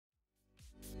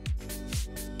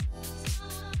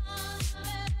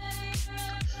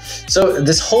So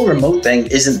this whole remote thing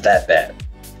isn't that bad.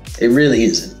 It really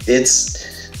isn't.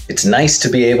 It's nice to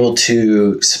be able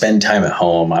to spend time at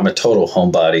home. I'm a total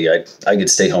homebody. I could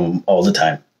stay home all the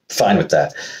time. Fine with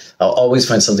that. I'll always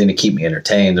find something to keep me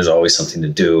entertained. There's always something to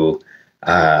do.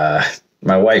 My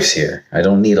wife's here. I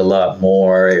don't need a lot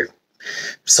more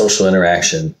social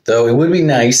interaction. Though it would be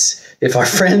nice if our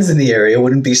friends in the area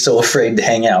wouldn't be so afraid to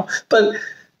hang out. But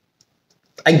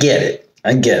I get it.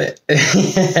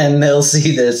 And they'll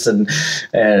see this and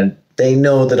they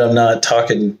know that I'm not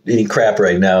talking any crap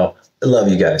right now. I love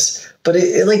you guys. But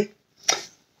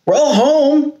we're all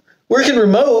home, working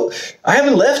remote. I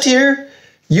haven't left here.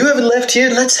 You haven't left here.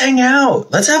 Let's hang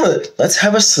out. Let's have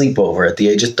a sleepover at the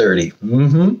age of 30.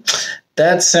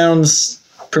 That sounds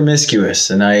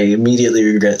promiscuous, and I immediately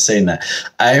regret saying that.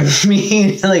 I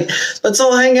mean, let's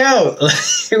all hang out.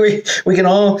 we can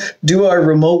all do our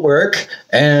remote work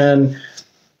and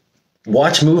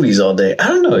watch movies all day. I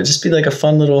don't know. It'd just be like a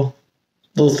fun little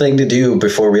thing to do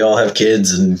before we all have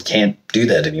kids and can't do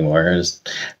that anymore.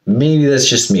 Maybe that's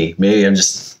just me. Maybe I'm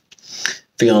just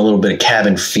feeling a little bit of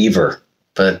cabin fever.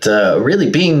 But really,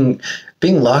 being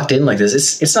locked in like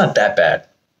this, it's not that bad.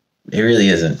 It really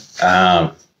isn't.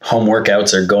 Home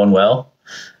workouts are going well.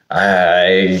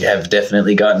 I have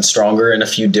definitely gotten stronger in a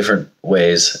few different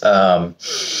ways.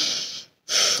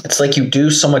 It's like you do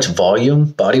so much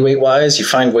volume body weight wise. You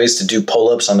find ways to do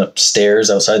pull-ups on the stairs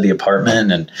outside the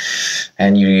apartment,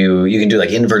 and you can do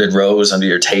like inverted rows under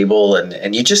your table,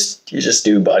 and you just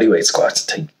do body weight squats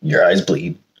till your eyes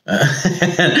bleed.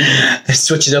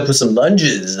 Switch it up with some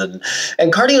lunges, and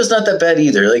cardio is not that bad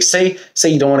either. Like say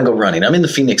you don't want to go running. I'm in the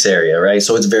Phoenix area, right?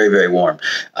 So it's very, very warm.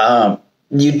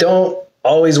 You don't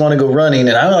always want to go running,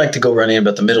 and I like to go running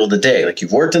about the middle of the day. Like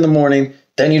you've worked in the morning,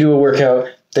 then you do a workout,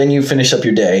 then you finish up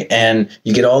your day, and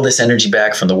you get all this energy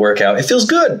back from the workout. It feels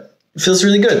good. It feels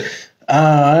really good.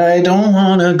 I don't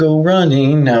want to go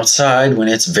running outside when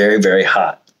it's very, very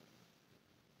hot.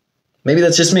 Maybe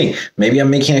that's just me. Maybe I'm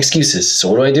making excuses.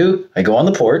 So what do? I go on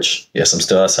the porch. Yes, I'm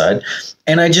still outside.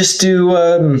 And I just do,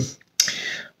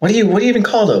 what do you even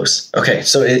call those? Okay,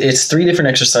 so it's 3 different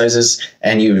exercises,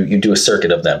 and you do a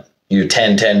circuit of them. You do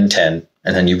 10, 10, 10,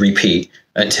 and then you repeat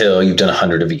until you've done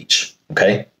 100 of each.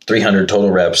 Okay, 300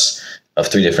 total reps of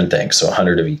 3 different things. So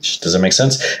 100 of each. Does that make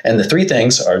sense? And the 3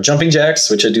 things are jumping jacks,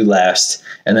 which I do last,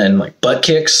 and then like butt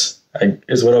kicks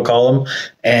is what I'll call them.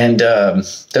 And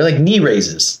they're like knee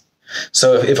raises.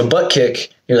 So if a butt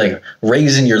kick, you're like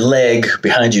raising your leg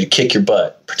behind you to kick your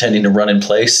butt, pretending to run in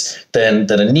place,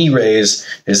 then a knee raise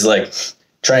is like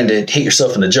trying to hit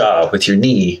yourself in the jaw with your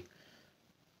knee,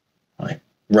 like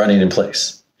running in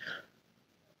place.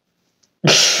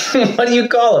 What do you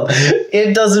call them?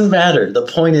 It doesn't matter. The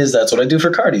point is that's what I do for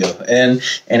cardio, and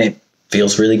it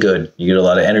feels really good. You get a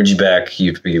lot of energy back.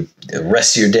 The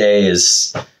rest of your day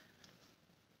is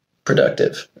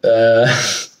productive.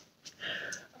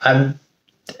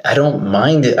 I don't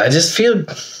mind it. I just feel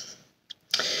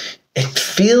it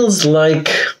feels like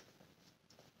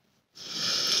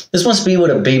this must be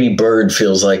what a baby bird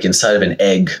feels like inside of an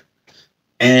egg.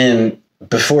 And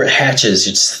before it hatches,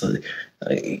 it's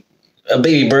like, a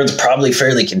baby bird's probably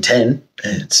fairly content.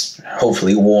 It's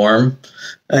hopefully warm,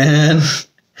 or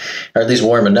at least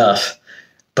warm enough.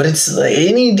 But it's like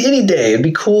any day, it'd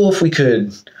be cool if we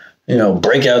could,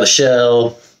 break out of the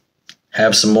shell,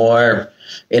 have some more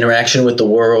interaction with the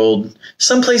world.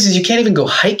 Some places you can't even go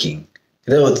hiking.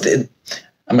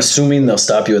 I'm assuming they'll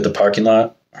stop you at the parking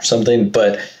lot or something,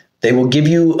 but they will give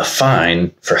you a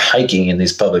fine for hiking in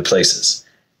these public places.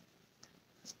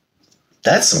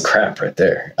 That's some crap right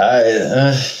there.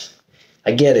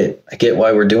 I get it. I get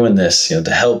why we're doing this, to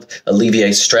help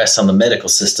alleviate stress on the medical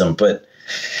system. But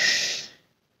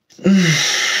as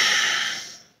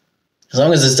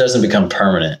long as this doesn't become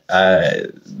permanent,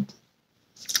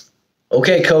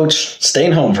 okay, coach,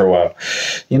 staying home for a while.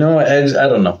 I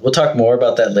don't know. We'll talk more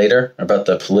about that later, about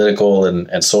the political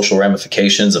and social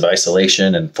ramifications of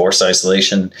isolation and forced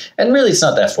isolation. And really, it's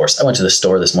not that forced. I went to the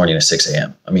store this morning at 6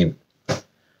 a.m. I mean,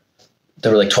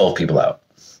 there were like 12 people out.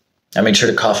 I made sure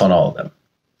to cough on all of them.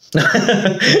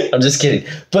 I'm just kidding.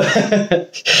 But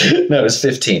no, it was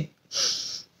 15.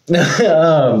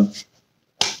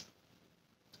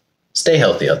 Stay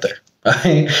healthy out there.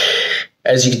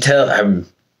 As you can tell, I'm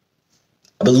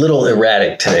a little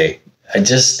erratic today.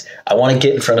 I want to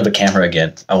get in front of a camera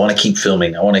again. I want to keep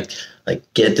filming. I want to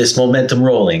get this momentum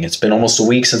rolling. It's been almost a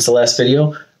week since the last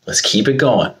video. Let's keep it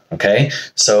going. Okay.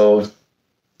 So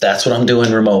that's what I'm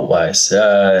doing remote wise,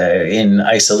 in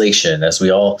isolation as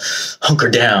we all hunker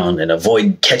down and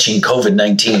avoid catching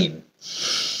COVID-19.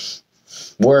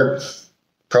 Work,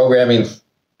 programming,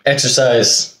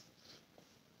 exercise,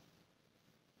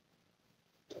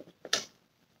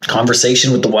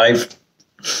 conversation with the wife.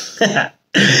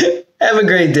 Have a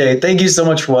great day. Thank you so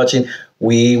much for watching.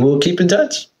 We will keep in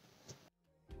touch.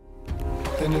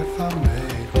 Then if I'm